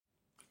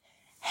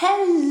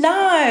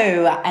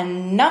Hello,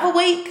 another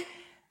week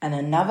and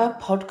another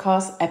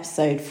podcast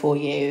episode for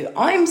you.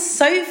 I'm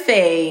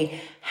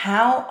Sophie.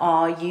 How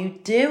are you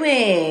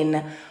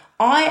doing?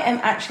 I am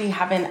actually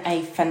having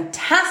a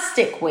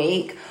fantastic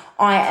week.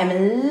 I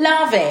am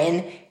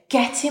loving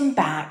getting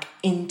back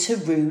into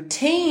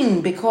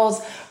routine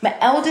because my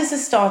eldest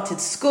has started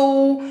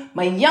school,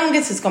 my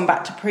youngest has gone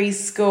back to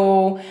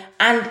preschool,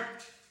 and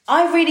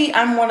I really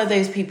am one of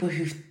those people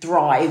who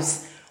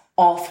thrives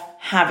off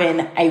having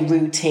a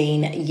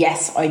routine.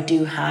 Yes, I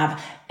do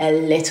have a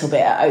little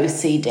bit of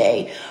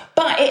OCD,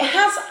 but it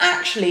has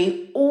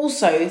actually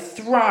also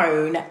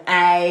thrown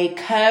a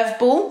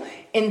curveball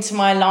into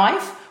my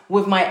life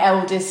with my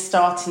eldest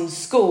starting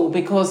school,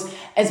 because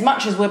as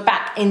much as we're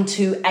back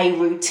into a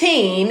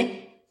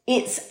routine,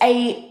 it's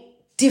a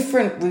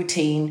different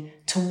routine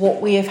to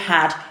what we have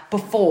had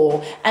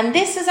before. And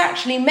this has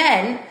actually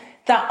meant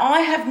that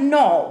I have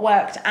not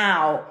worked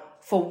out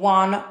for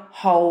one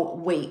whole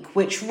week,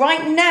 which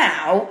right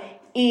now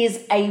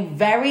is a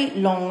very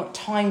long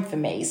time for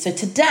me. So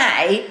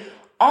today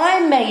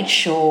I made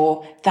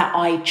sure that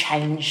I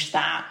changed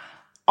that.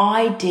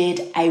 I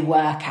did a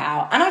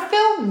workout and I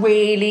feel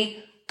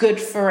really good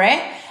for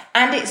it.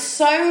 And it's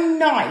so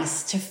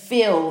nice to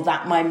feel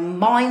that my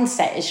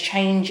mindset is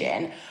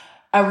changing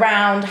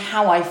around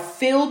how I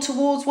feel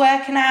towards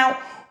working out.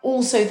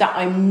 Also that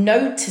I'm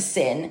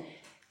noticing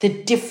the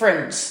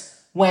difference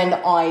when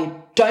I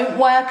don't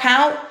work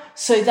out,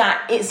 so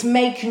that it's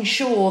making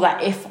sure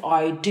that if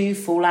I do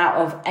fall out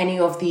of any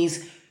of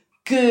these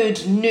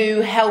good,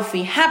 new,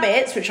 healthy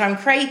habits, which I'm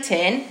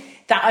creating,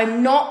 that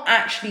I'm not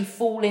actually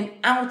falling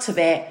out of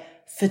it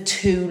for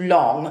too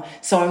long.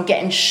 So I'm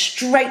getting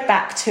straight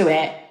back to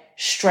it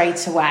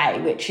straight away,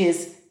 which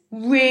is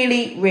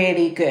really,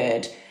 really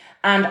good.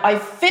 And I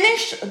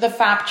finished the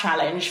Fab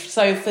Challenge.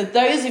 So for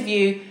those of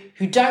you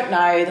who don't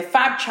know, the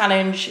Fab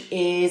Challenge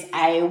is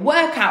a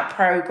workout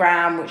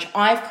program which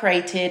I've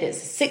created.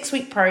 It's a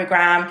 6-week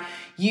program.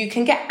 You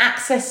can get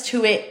access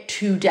to it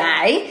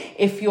today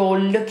if you're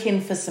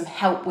looking for some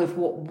help with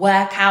what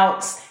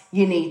workouts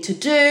you need to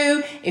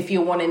do, if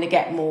you're wanting to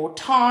get more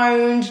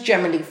toned,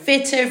 generally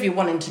fitter, if you're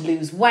wanting to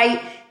lose weight.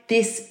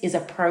 This is a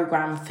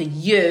program for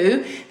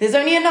you. There's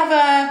only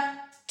another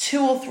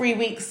 2 or 3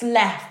 weeks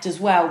left as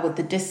well with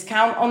the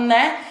discount on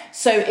there.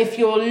 So if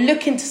you're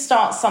looking to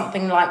start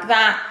something like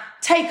that,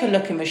 take a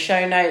look in the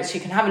show notes.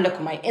 You can have a look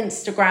on my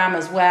Instagram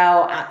as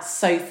well at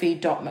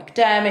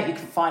sophie.mcdermott. You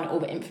can find all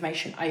the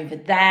information over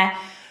there.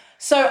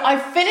 So I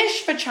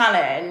finished the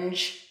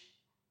challenge,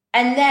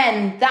 and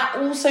then that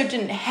also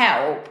didn't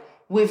help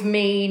with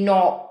me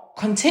not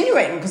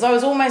continuing, because I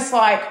was almost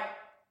like,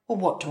 well,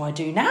 what do I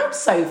do now,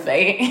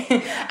 Sophie?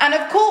 And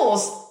of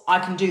course, I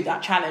can do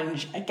that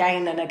challenge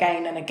again and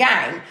again and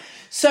again.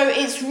 So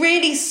it's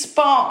really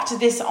sparked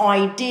this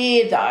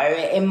idea,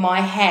 though, in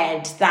my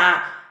head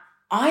that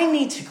I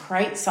need to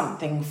create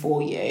something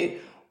for you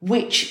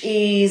which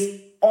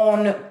is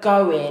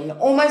ongoing,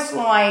 almost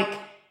like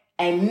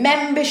a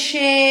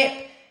membership,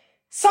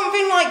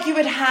 something like you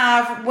would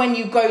have when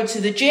you go to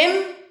the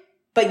gym,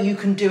 but you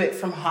can do it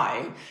from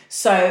home.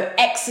 So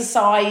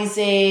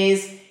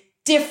exercises,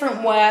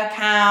 different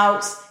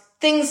workouts,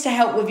 things to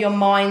help with your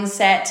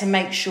mindset to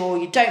make sure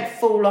you don't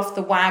fall off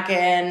the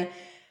wagon,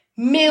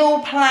 meal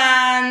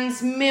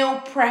plans,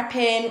 meal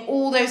prepping,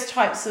 all those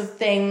types of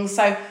things.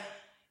 So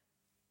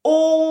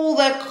all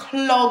the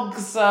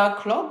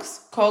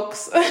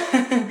cogs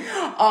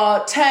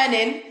are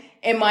turning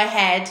in my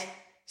head.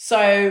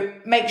 So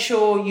make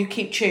sure you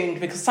keep tuned,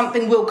 because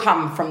something will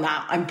come from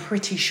that, I'm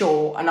pretty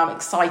sure, and I'm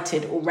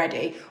excited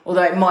already,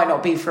 although it might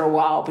not be for a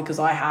while because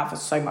I have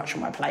so much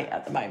on my plate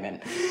at the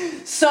moment.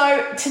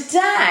 So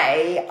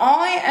today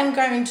I am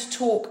going to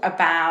talk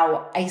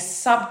about a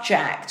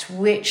subject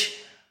which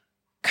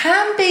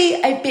can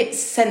be a bit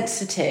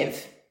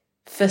sensitive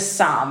for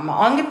some.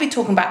 I'm going to be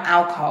talking about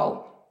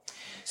alcohol.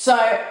 So,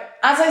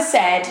 as I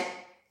said,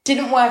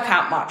 didn't work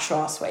out much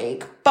last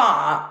week,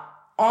 but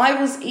I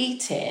was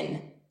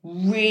eating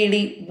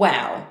really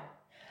well.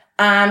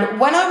 And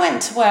when I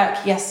went to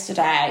work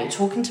yesterday,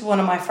 talking to one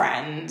of my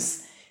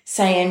friends,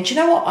 saying, do you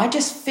know what? I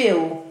just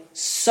feel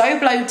so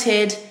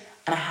bloated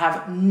and I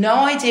have no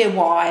idea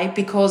why,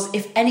 because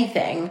if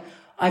anything,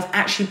 I've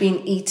actually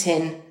been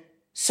eating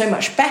so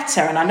much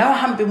better. And I know I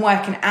haven't been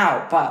working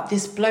out, but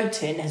this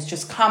bloating has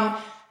just come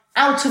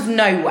out of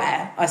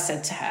nowhere, I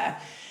said to her.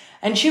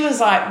 And she was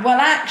like, well,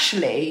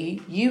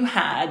 actually, you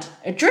had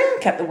a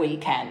drink at the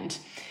weekend.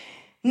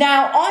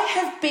 Now, I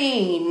have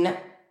been,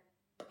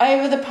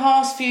 over the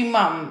past few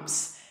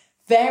months,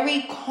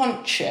 very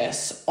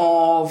conscious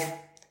of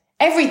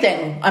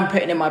everything I'm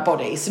putting in my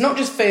body. So not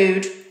just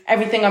food,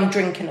 everything I'm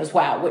drinking as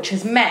well, which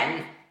has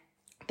meant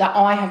that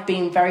I have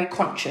been very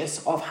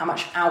conscious of how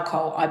much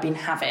alcohol I've been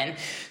having.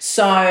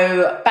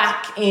 So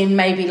back in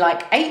maybe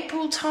like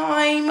April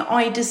time,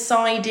 I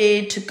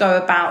decided to go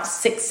about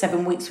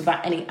 6-7 weeks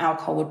without any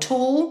alcohol at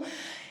all.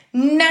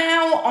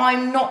 Now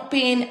I'm not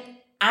being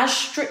as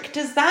strict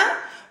as that,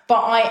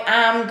 but I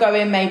am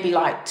going maybe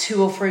like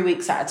 2 or 3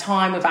 weeks at a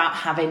time without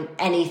having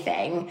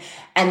anything.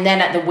 And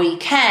then at the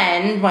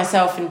weekend,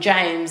 myself and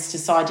James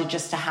decided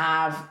just to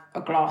have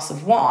a glass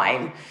of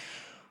wine.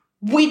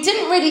 We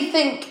didn't really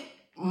think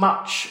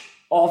much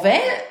of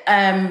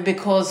it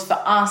because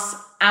for us,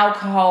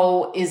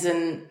 alcohol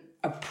isn't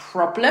a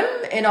problem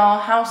in our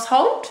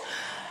household.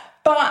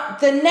 But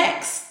the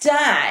next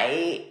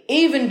day,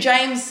 even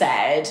James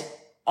said,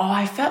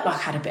 I felt like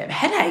I had a bit of a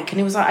headache. And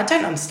he was like, I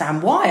don't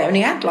understand why. I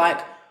only had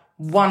like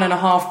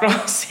 1.5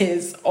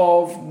 glasses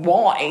of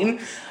wine.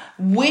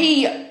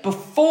 We,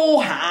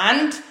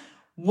 beforehand,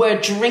 were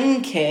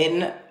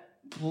drinking,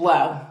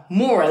 well,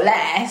 more or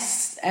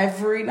less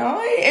every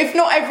night. If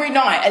not every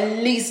night, at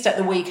least at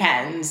the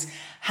weekends,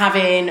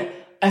 having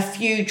a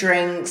few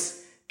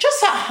drinks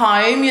just at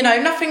home,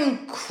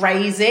 nothing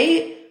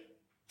crazy.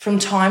 From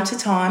time to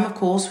time, of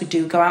course, we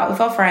do go out with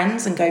our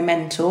friends and go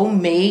mental.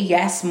 Me,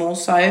 yes, more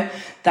so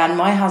than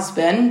my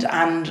husband.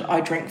 And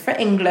I drink for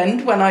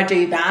England when I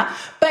do that.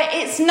 But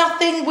it's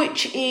nothing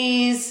which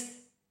is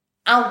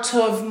out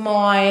of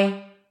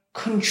my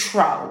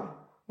control,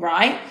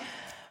 right?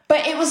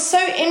 But it was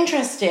so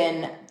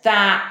interesting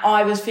that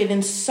I was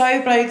feeling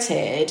so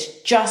bloated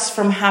just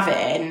from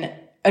having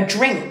a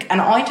drink. And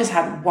I just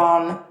had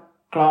 1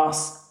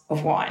 glass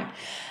of wine.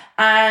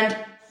 And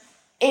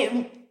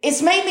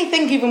it's made me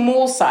think even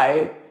more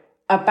so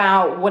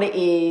about what it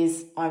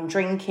is I'm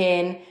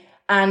drinking.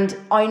 And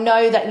I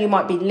know that you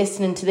might be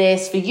listening to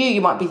this. For you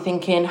might be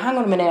thinking, hang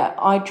on a minute,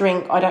 I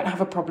drink, I don't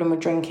have a problem with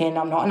drinking,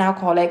 I'm not an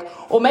alcoholic.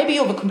 Or maybe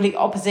you're the complete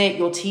opposite,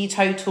 you're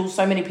teetotal.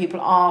 So many people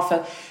are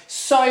for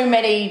so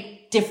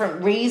many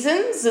different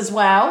reasons as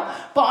well.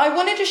 But I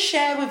wanted to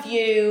share with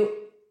you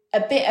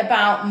a bit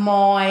about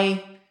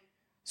my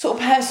sort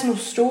of personal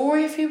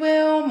story, if you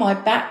will, my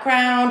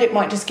background. It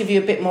might just give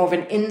you a bit more of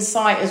an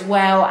insight as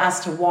well as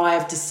to why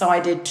I've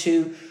decided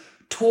to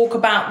talk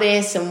about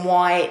this and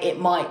why it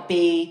might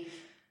be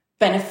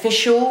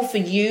beneficial for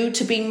you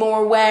to be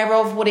more aware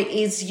of what it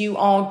is you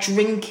are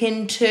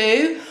drinking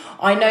too.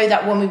 I know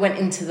that when we went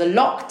into the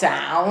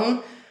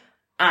lockdown,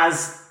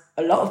 as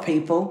a lot of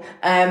people,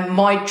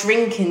 my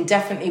drinking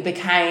definitely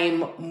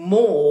became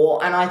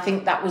more. And I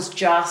think that was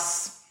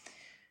just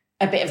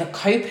a bit of a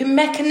coping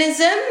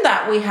mechanism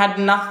that we had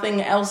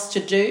nothing else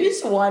to do.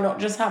 So why not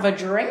just have a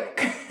drink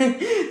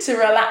to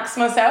relax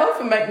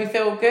myself and make me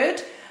feel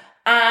good?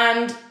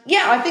 And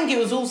yeah, I think it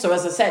was also,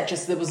 as I said,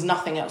 just there was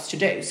nothing else to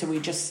do. So we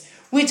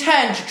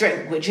turned to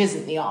drink, which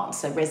isn't the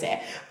answer, is it?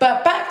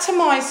 But back to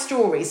my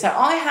story. So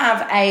I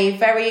have a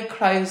very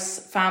close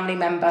family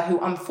member who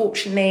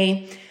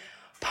unfortunately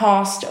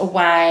passed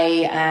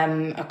away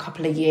a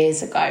couple of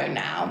years ago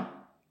now.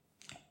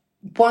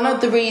 One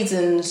of the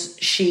reasons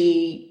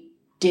she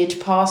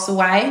did pass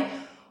away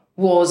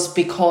was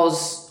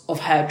because of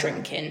her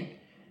drinking.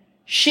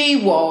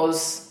 She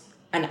was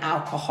an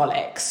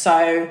alcoholic.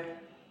 So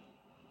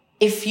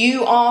if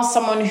you are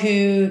someone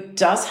who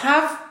does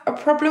have a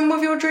problem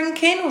with your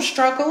drinking or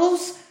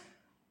struggles,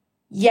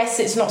 yes,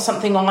 it's not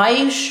something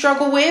I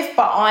struggle with,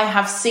 but I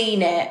have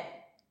seen it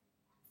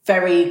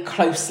very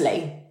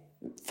closely,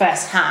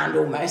 firsthand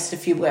almost,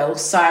 if you will.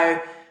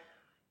 So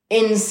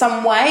in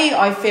some way,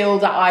 I feel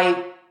that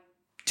I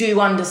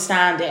do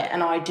understand it,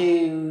 and I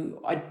do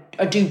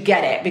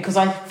get it, because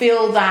I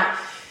feel that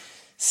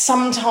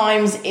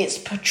sometimes it's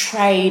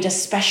portrayed,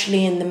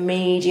 especially in the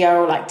media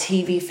or like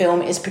TV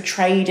film, it's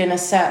portrayed in a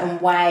certain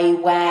way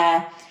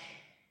where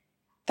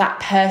that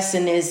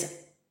person is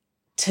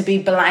to be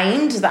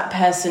blamed, that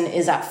person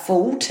is at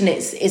fault, and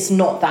it's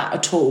not that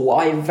at all.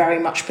 I very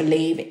much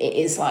believe it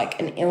is like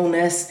an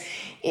illness,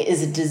 it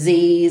is a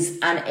disease,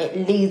 and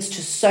it leads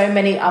to so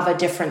many other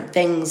different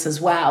things as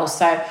well.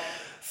 So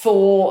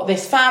for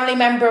this family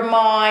member of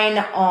mine,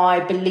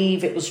 I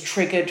believe it was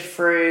triggered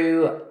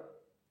through,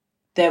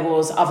 there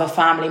was other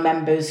family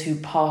members who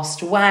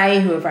passed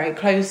away, who were very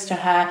close to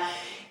her.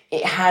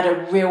 It had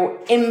a real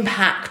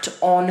impact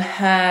on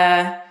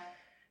her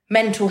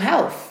mental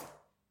health.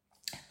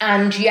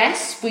 And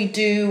yes, we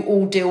do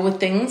all deal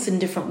with things in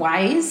different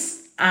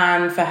ways.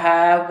 And for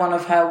her, one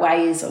of her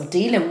ways of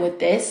dealing with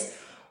this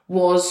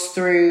was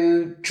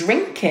through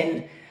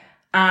drinking.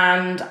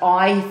 And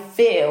I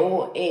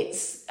feel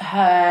it's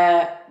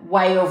her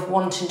way of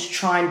wanting to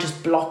try and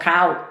just block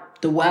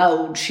out the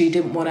world. She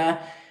didn't want to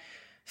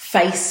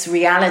face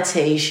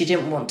reality. She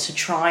didn't want to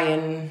try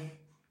and,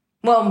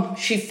 well,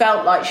 she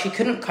felt like she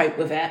couldn't cope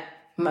with it,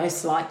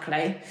 most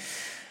likely.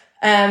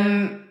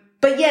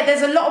 But yeah,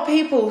 there's a lot of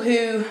people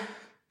who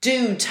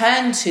do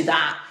turn to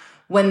that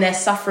when they're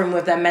suffering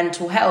with their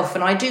mental health.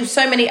 And I do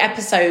so many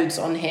episodes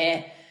on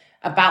here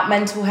about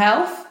mental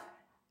health.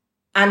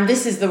 And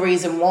this is the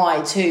reason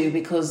why too,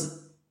 because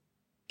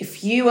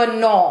if you are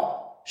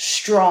not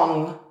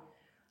strong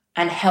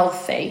and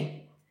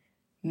healthy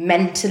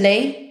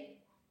mentally,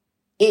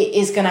 it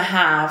is going to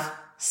have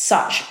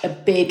such a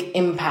big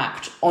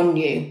impact on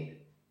you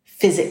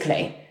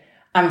physically.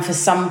 And for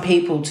some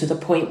people, to the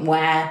point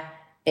where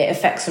it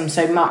affects them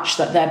so much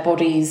that their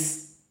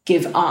bodies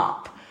give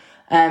up.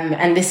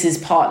 And this is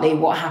partly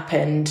what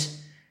happened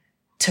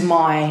to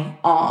my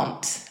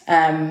aunt.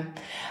 And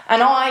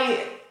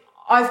I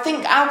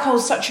think alcohol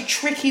is such a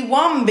tricky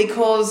one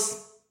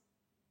because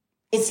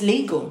it's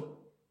legal.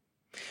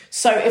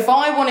 So if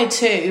I wanted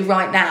to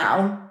right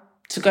now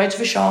to go to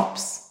the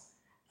shops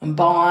and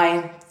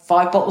buy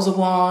 5 bottles of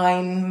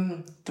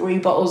wine, 3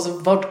 bottles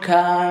of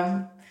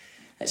vodka,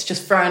 let's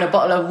just throw in a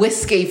bottle of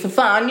whiskey for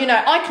fun,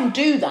 I can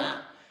do that.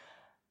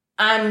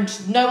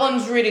 And no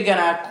one's really going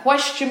to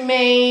question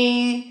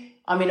me.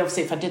 I mean,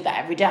 obviously, if I did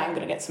that every day, I'm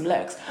going to get some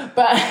looks.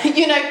 But,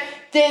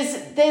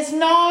 there's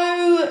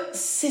no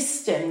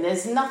system.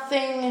 There's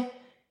nothing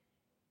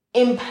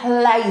in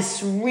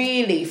place,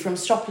 really, from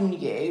stopping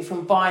you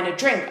from buying a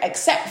drink,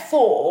 except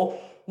for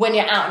when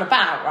you're out and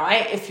about,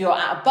 right? If you're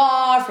at a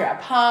bar, if you're at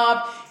a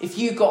pub, if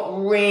you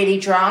got really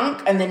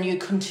drunk and then you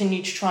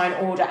continue to try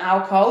and order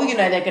alcohol,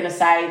 they're going to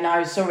say,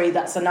 no, sorry,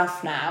 that's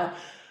enough now.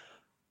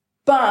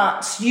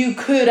 But you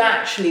could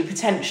actually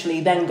potentially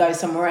then go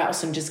somewhere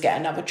else and just get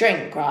another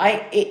drink,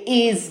 right? It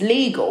is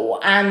legal.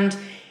 And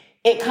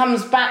it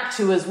comes back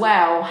to as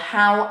well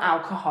how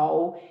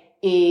alcohol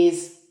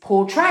is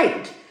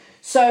portrayed.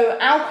 So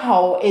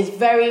alcohol is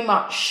very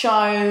much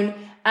shown,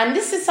 and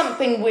this is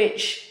something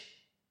which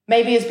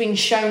maybe has been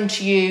shown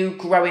to you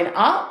growing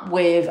up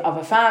with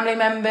other family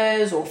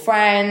members or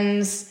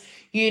friends.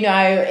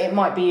 It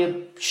might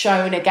be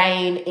shown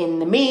again in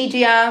the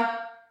media.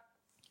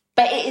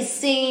 But it is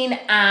seen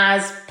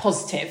as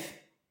positive.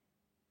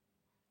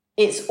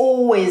 It's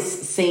always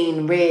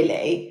seen,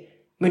 really,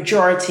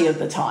 majority of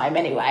the time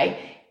anyway,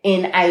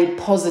 in a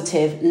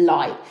positive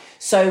light.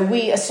 So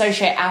we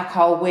associate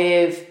alcohol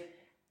with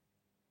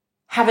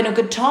having a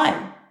good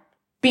time,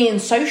 being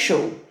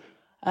social,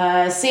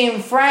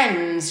 seeing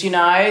friends, going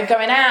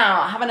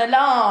out, having a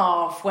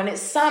laugh. When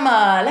it's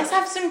summer, let's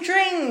have some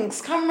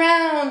drinks. Come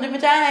round in the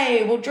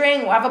day, we'll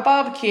drink, we'll have a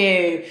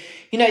barbecue.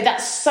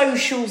 That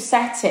social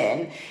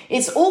setting.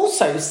 It's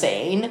also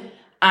seen,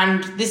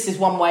 and this is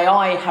one way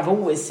I have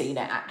always seen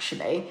it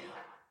actually,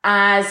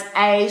 as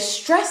a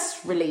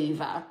stress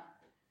reliever.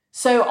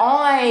 So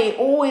I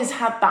always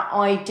had that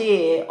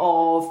idea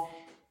of,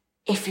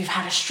 if you've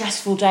had a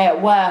stressful day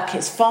at work,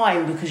 it's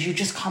fine because you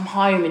just come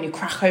home and you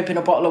crack open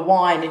a bottle of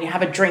wine and you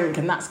have a drink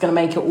and that's going to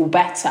make it all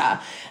better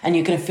and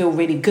you're going to feel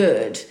really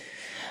good.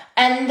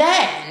 And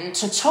then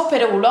to top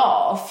it all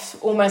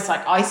off, almost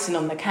like icing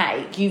on the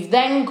cake, you've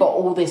then got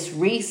all this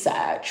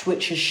research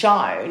which has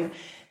shown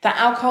that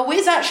alcohol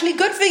is actually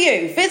good for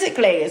you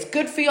physically. It's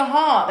good for your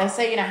heart. They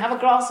say, have a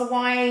glass of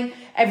wine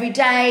every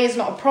day is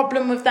not a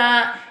problem with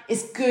that.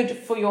 It's good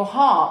for your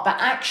heart. But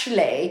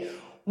actually,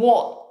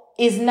 what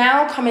is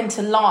now coming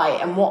to light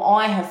and what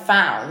I have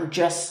found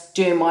just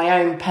doing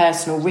my own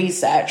personal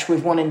research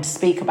with wanting to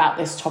speak about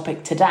this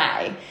topic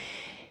today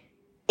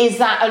is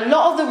that a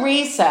lot of the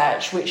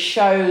research which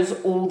shows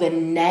all the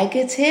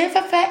negative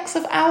effects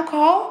of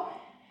alcohol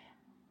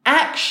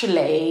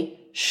actually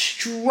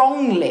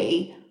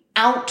strongly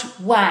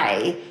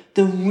outweigh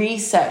the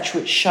research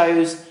which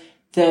shows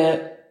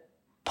the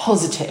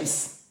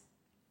positives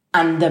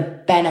and the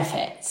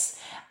benefits.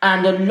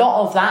 And a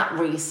lot of that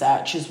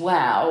research as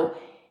well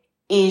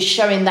is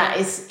showing that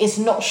it's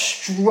not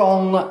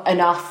strong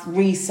enough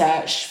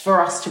research for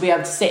us to be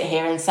able to sit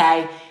here and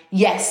say,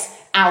 yes,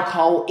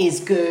 alcohol is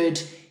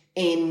good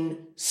in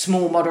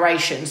small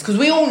moderations. Because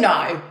we all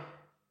know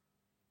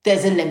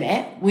there's a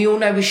limit. We all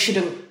know we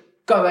shouldn't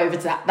go over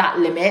to that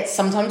limit.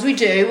 Sometimes we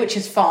do, which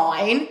is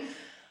fine.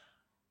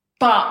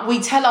 But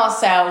we tell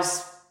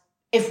ourselves,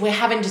 if we're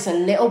having just a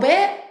little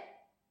bit,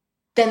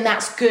 then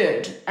that's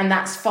good and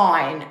that's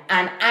fine.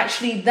 And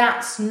actually,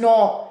 that's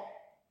not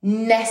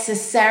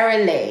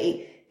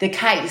necessarily the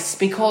case,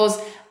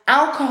 because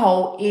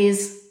alcohol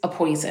is a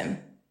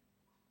poison.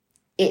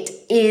 It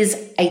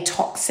is a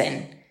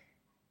toxin.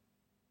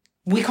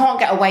 We can't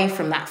get away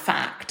from that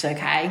fact,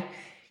 okay?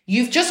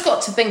 You've just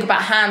got to think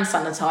about hand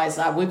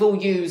sanitizer. We've all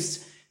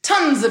used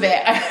tons of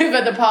it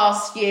over the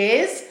past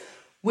years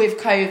with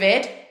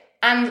COVID.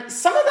 And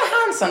some of the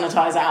hand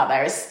sanitizer out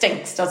there, it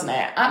stinks, doesn't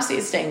it?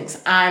 Absolutely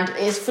stinks. And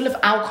it's full of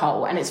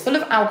alcohol. And it's full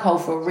of alcohol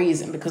for a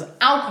reason, because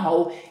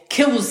alcohol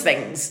kills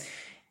things.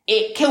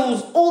 It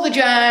kills all the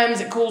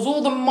germs. It kills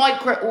all the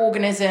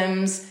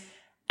microorganisms.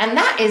 And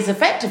that is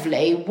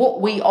effectively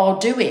what we are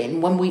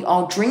doing when we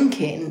are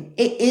drinking.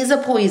 It is a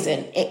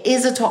poison. It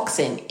is a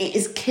toxin. It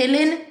is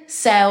killing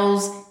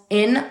cells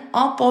in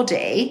our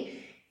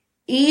body,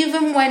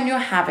 even when you're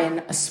having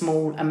a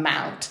small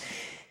amount.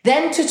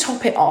 Then to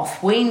top it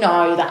off, we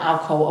know that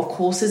alcohol, of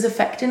course, is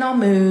affecting our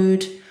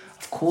mood.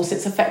 Of course,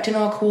 it's affecting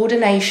our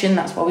coordination.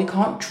 That's why we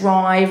can't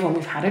drive when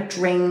we've had a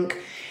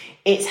drink.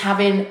 It's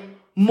having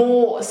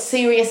more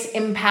serious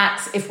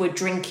impacts if we're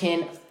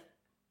drinking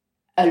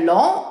a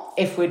lot,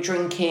 if we're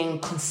drinking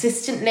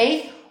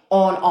consistently,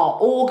 on our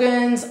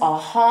organs, our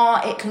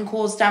heart. It can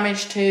cause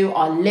damage to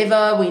our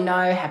liver. We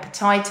know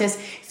hepatitis.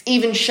 It's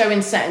even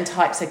showing certain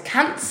types of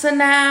cancer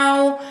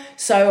now.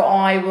 So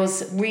I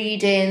was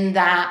reading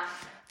that,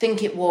 I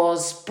think it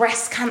was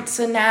breast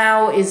cancer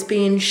now is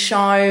being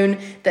shown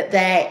that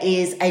there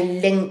is a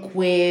link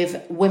with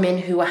women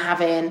who are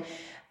having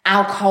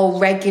alcohol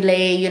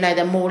regularly, you know,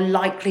 they're more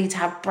likely to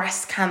have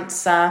breast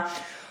cancer.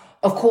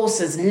 Of course,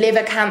 there's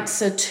liver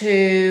cancer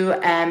too.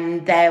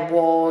 There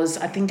was,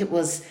 I think it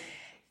was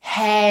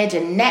head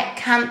and neck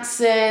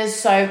cancers.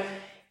 So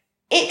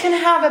it can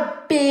have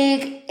a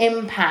big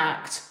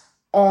impact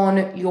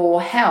on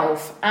your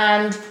health.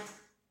 And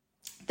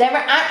there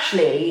are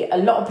actually a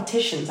lot of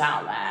petitions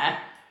out there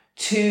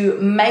to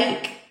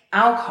make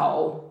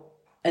alcohol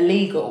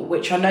illegal,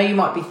 which I know you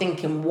might be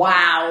thinking,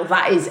 wow,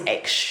 that is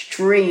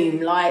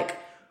extreme. Like,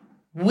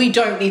 we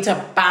don't need to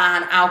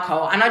ban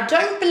alcohol. And I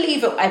don't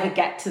believe it'll ever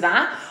get to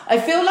that. I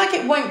feel like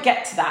it won't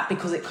get to that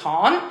because it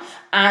can't.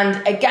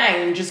 And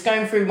again, just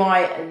going through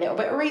my little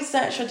bit of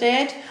research I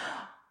did,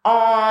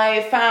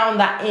 I found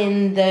that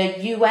in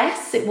the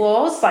US, it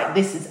was like,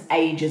 this is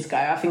ages ago.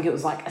 I think it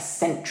was like a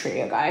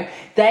century ago.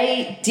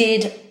 They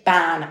did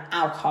ban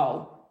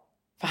alcohol.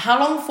 For how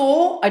long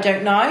for? I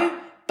don't know.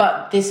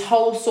 But this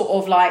whole sort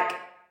of like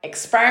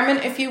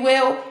experiment, if you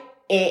will,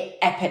 it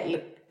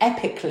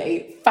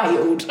epically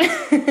failed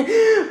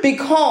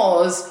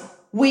because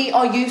we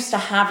are used to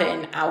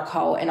having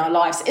alcohol in our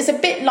lives. It's a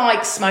bit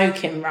like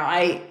smoking,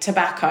 right?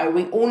 Tobacco.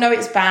 We all know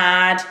it's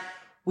bad.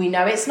 We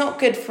know it's not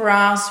good for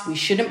us. We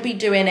shouldn't be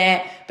doing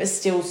it, but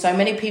still so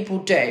many people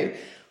do.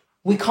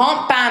 We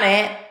can't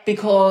ban it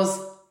because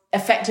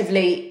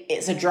effectively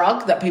it's a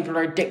drug that people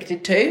are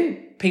addicted to.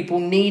 People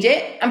need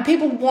it and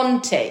people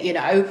want it, you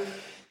know.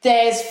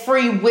 There's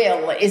free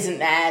will, isn't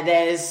there?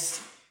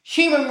 There's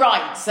human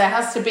rights. There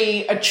has to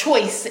be a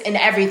choice in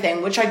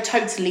everything, which I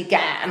totally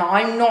get. And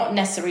I'm not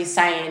necessarily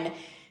saying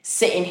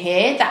sitting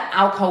here that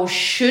alcohol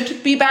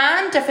should be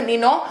banned, definitely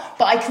not.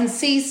 But I can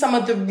see some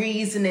of the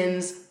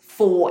reasonings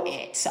for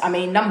it. I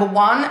mean, number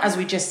one, as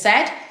we just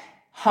said,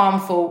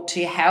 harmful to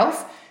your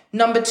health.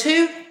 Number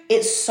two,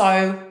 it's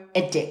so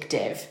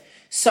addictive.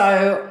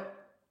 So,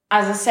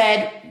 as I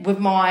said, with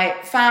my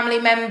family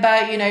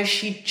member, you know,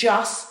 she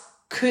just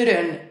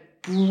couldn't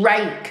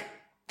break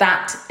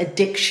that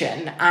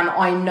addiction. And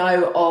I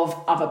know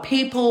of other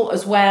people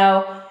as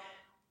well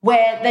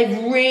where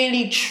they've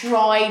really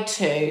tried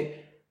to,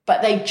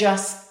 but they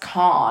just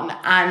can't.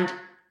 And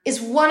it's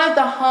one of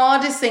the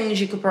hardest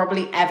things you could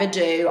probably ever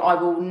do. I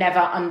will never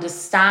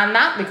understand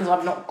that because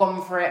I've not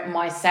gone through it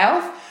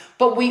myself.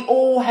 But we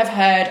all have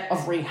heard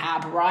of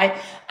rehab, right?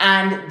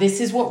 And this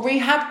is what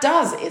rehab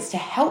does. It's to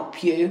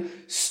help you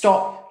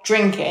stop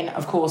drinking.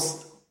 Of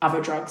course, other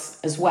drugs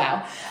as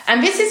well.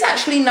 And this is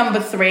actually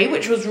number 3,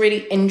 which was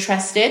really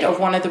interested of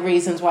one of the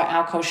reasons why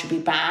alcohol should be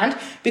banned,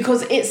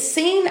 because it's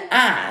seen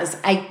as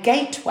a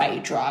gateway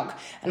drug.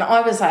 And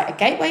I was like, a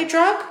gateway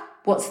drug?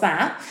 What's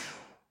that?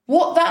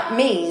 What that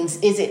means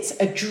is it's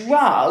a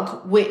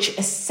drug which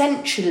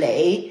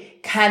essentially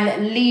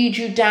can lead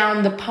you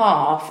down the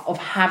path of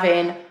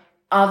having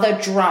other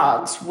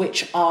drugs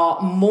which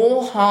are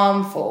more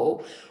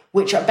harmful,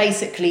 which are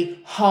basically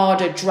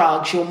harder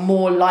drugs. You're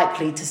more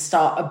likely to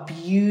start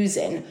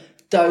abusing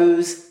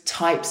those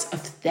types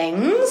of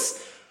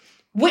things,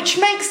 which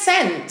makes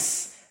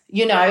sense.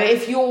 You know,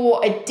 if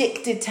you're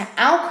addicted to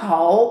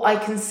alcohol, I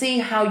can see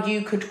how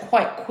you could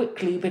quite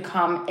quickly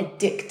become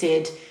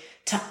addicted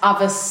to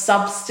other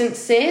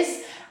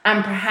substances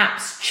and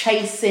perhaps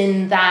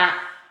chasing that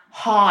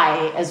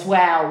high as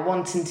well,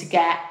 wanting to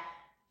get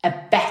a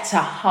better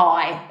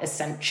high,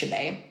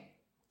 essentially.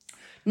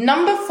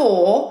 Number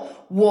 4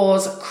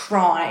 was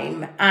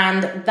crime,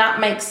 and that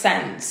makes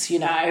sense. You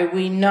know,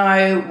 we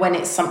know when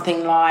it's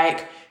something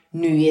like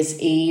New Year's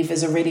Eve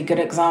is a really good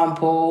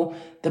example.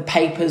 The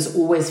papers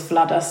always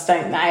flood us,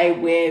 don't they,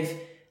 with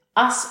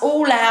us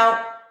all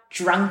out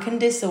drunk and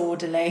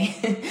disorderly.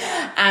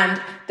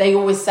 And they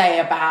always say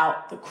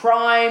about the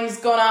crime's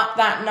gone up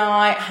that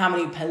night, how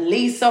many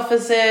police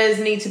officers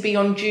need to be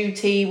on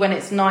duty when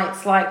it's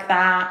nights like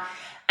that.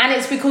 And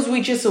it's because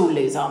we just all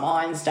lose our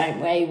minds,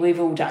 don't we? We've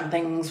all done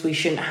things we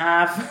shouldn't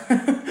have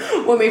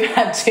when we've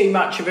had too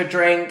much of a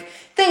drink,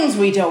 things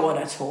we don't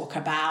want to talk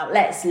about.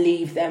 Let's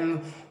leave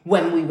them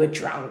when we were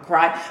drunk,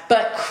 right?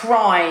 But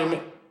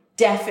crime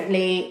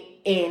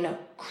definitely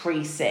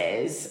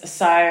increases.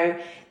 So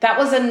that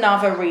was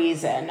another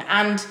reason.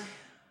 And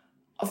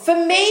for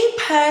me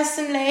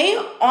personally,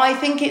 I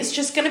think it's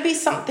just going to be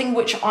something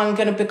which I'm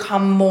going to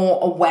become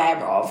more aware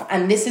of.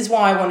 And this is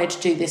why I wanted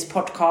to do this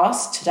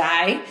podcast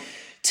today,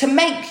 to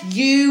make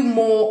you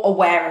more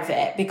aware of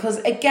it. Because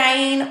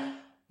again,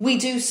 we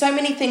do so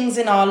many things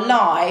in our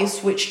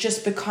lives which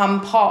just become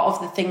part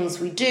of the things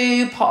we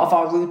do, part of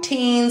our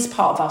routines,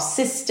 part of our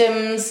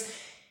systems.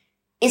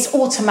 It's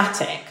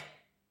automatic.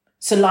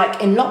 So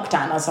like in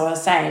lockdown, as I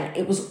was saying,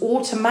 it was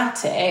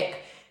automatic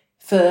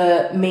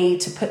for me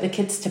to put the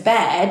kids to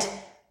bed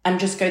and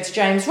just go to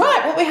James,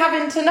 right, what are we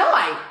having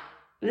tonight?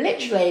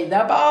 Literally,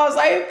 the bar's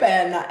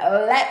open,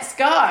 let's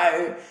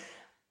go.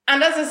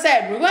 And as I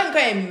said, we weren't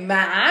going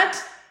mad,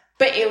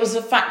 but it was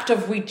a fact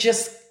of we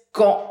just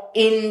got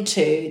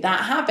into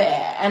that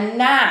habit. And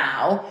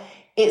now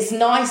it's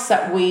nice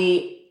that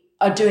we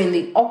are doing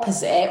the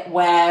opposite,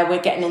 where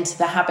we're getting into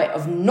the habit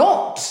of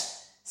not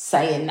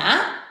saying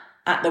that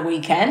at the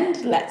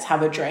weekend, let's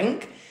have a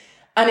drink.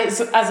 And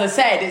it's, as I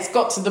said, it's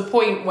got to the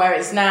point where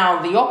it's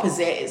now the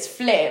opposite. It's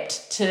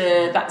flipped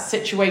to that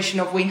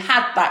situation of we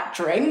had that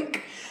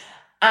drink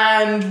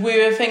and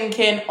we were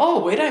thinking,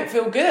 oh, we don't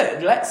feel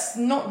good. Let's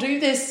not do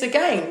this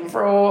again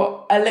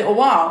for a little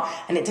while.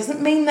 And it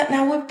doesn't mean that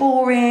now we're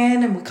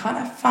boring and we can't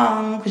have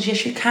fun, because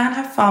yes, you can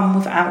have fun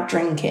without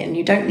drinking.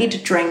 You don't need to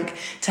drink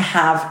to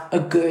have a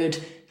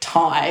good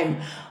time.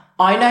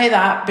 I know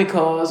that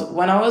because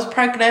when I was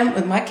pregnant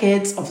with my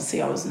kids,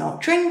 obviously I was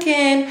not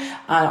drinking and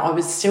I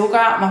would still go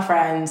out with my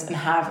friends and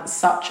have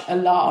such a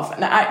laugh.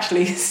 And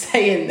actually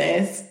saying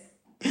this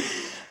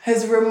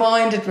has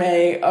reminded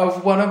me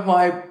of one of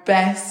my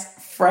best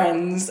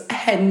friends'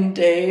 hen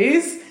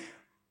do's.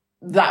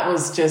 That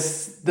was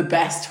just the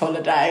best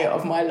holiday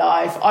of my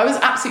life. I was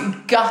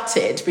absolutely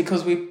gutted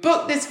because we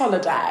booked this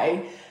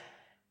holiday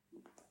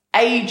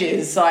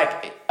ages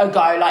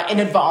ago, in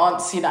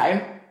advance,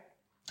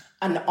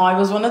 And I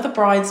was one of the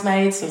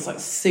bridesmaids, so I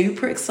was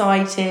super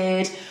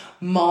excited.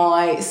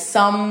 My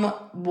son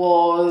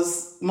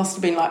must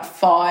have been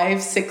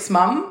 5-6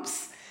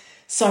 months.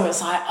 So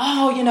it's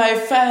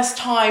first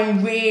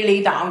time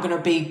really that I'm going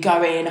to be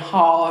going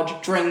hard,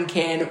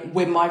 drinking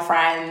with my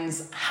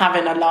friends,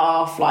 having a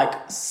laugh,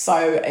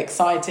 so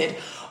excited.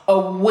 A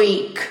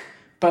week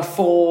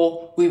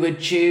before we were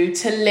due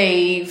to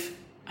leave,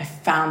 I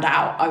found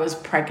out I was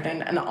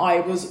pregnant and I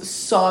was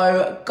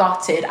so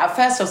gutted. At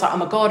first I was like, oh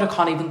my God, I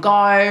can't even go.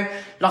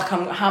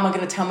 How am I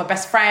going to tell my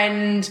best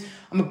friend?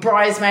 I'm a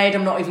bridesmaid.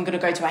 I'm not even going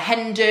to go to a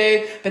hen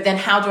do. But then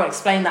how do I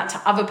explain that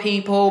to other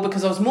people?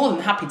 Because I was more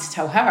than happy to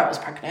tell her I was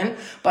pregnant,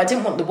 but I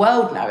didn't want the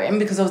world knowing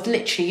because I was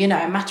literally, a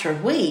matter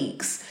of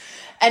weeks.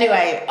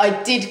 Anyway,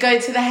 I did go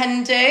to the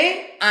hen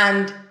do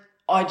and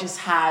I just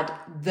had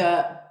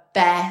the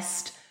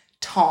best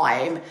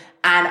time.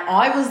 And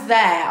I was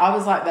there. I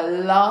was the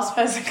last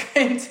person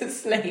going to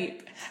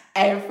sleep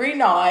every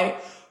night,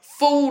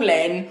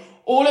 fooling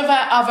all of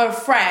our other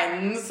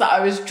friends that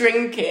I was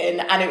drinking.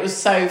 And it was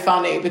so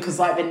funny because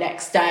the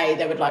next day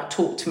they would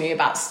talk to me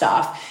about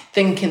stuff,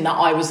 thinking that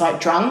I was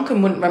drunk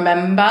and wouldn't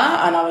remember.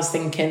 And I was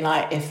thinking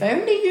if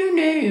only you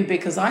knew,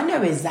 because I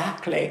know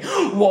exactly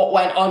what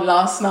went on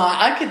last night.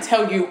 I could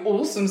tell you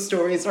awesome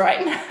stories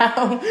right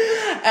now.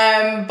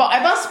 But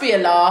I must be a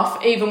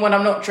laugh even when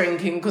I'm not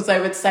drinking, because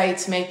they would say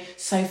to me,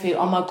 Sophie,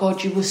 oh my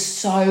God, you were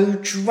so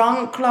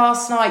drunk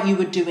last night. You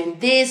were doing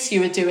this,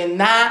 you were doing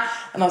that.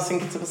 And I was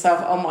thinking to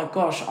myself, oh my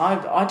gosh,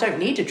 I don't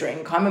need a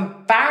drink. I'm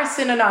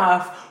embarrassing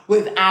enough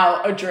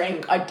without a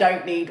drink. I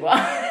don't need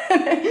one.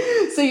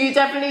 So you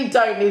definitely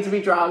don't need to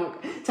be drunk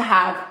to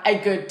have a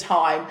good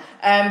time.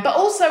 But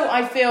also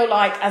I feel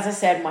as I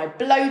said, my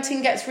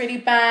bloating gets really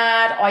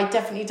bad. I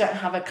definitely don't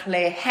have a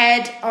clear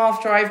head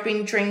after I've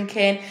been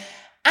drinking.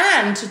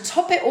 And to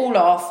top it all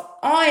off,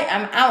 I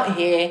am out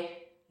here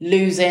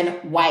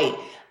losing weight.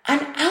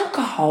 And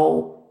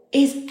alcohol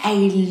is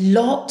a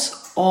lot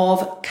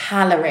of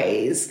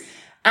calories.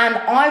 And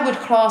I would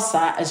class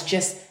that as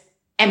just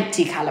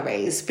empty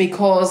calories,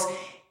 because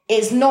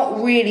it's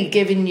not really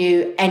giving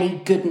you any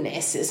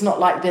goodness. It's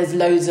not there's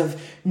loads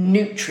of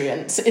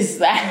nutrients, is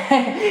there,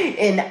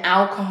 in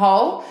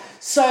alcohol.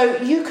 So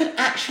you could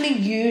actually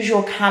use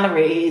your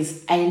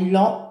calories a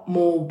lot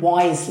more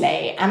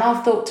wisely. And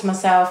I've thought to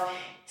myself,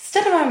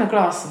 instead of having a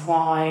glass of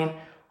wine,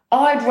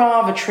 I'd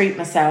rather treat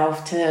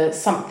myself to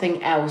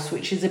something else,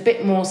 which is a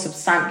bit more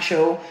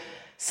substantial,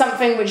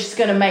 something which is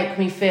going to make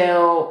me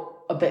feel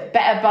a bit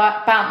better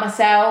about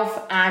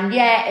myself. And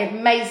yeah, it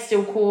may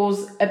still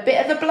cause a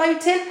bit of the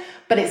bloating,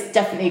 but it's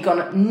definitely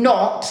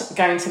not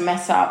going to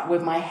mess up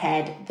with my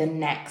head the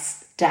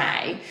next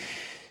day.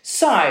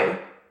 So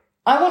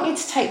I want you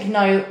to take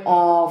note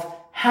of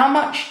how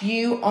much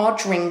you are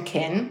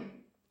drinking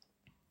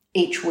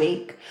each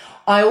week.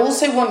 I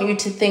also want you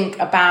to think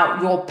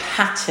about your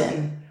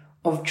pattern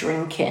of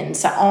drinking.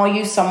 So are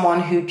you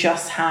someone who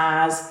just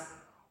has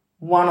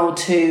one or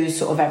two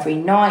sort of every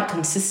night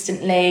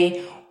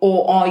consistently?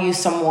 Or are you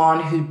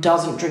someone who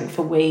doesn't drink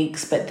for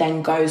weeks but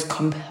then goes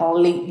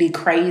completely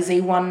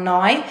crazy one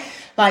night?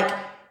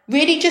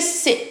 Really just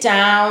sit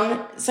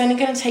down. It's only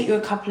going to take you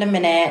a couple of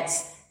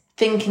minutes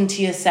thinking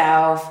to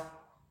yourself,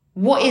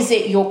 what is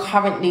it you're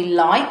currently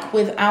like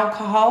with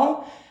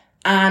alcohol?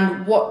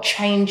 And what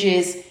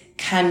changes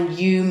can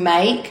you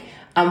make?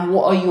 And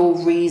what are your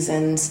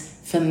reasons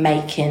for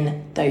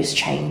making those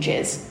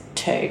changes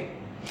too?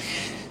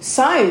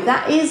 So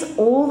that is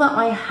all that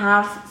I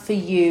have for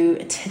you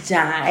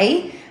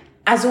today.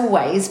 As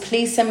always,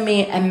 please send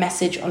me a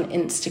message on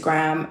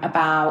Instagram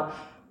about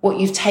what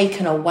you've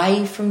taken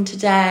away from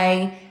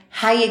today,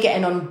 how you're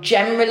getting on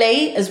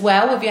generally as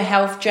well with your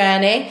health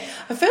journey.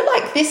 I feel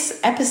like this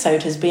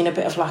episode has been a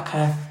bit of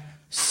a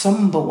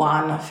somber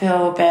one. I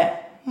feel a bit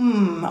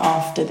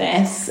after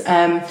this.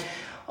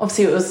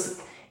 Obviously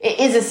it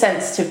is a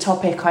sensitive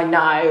topic, I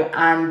know,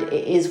 and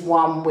it is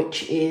one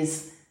which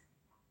is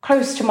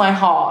close to my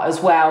heart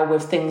as well,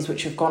 with things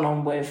which have gone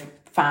on with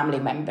family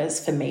members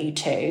for me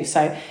too.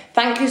 So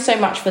thank you so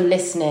much for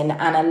listening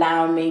and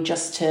allowing me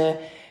just to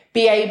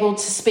be able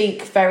to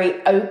speak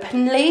very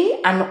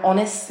openly and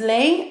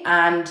honestly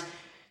and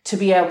to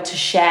be able to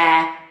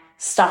share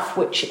stuff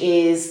which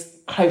is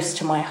close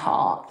to my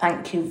heart.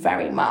 Thank you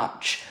very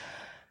much.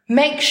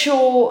 Make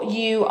sure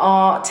you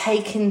are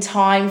taking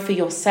time for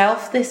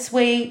yourself this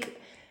week.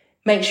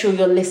 Make sure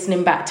you're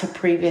listening back to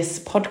previous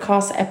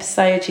podcast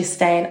episodes. You're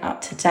staying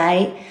up to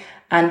date.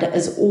 And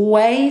as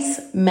always,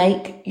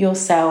 make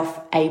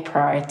yourself a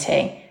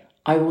priority.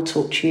 I will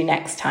talk to you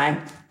next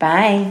time.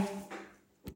 Bye.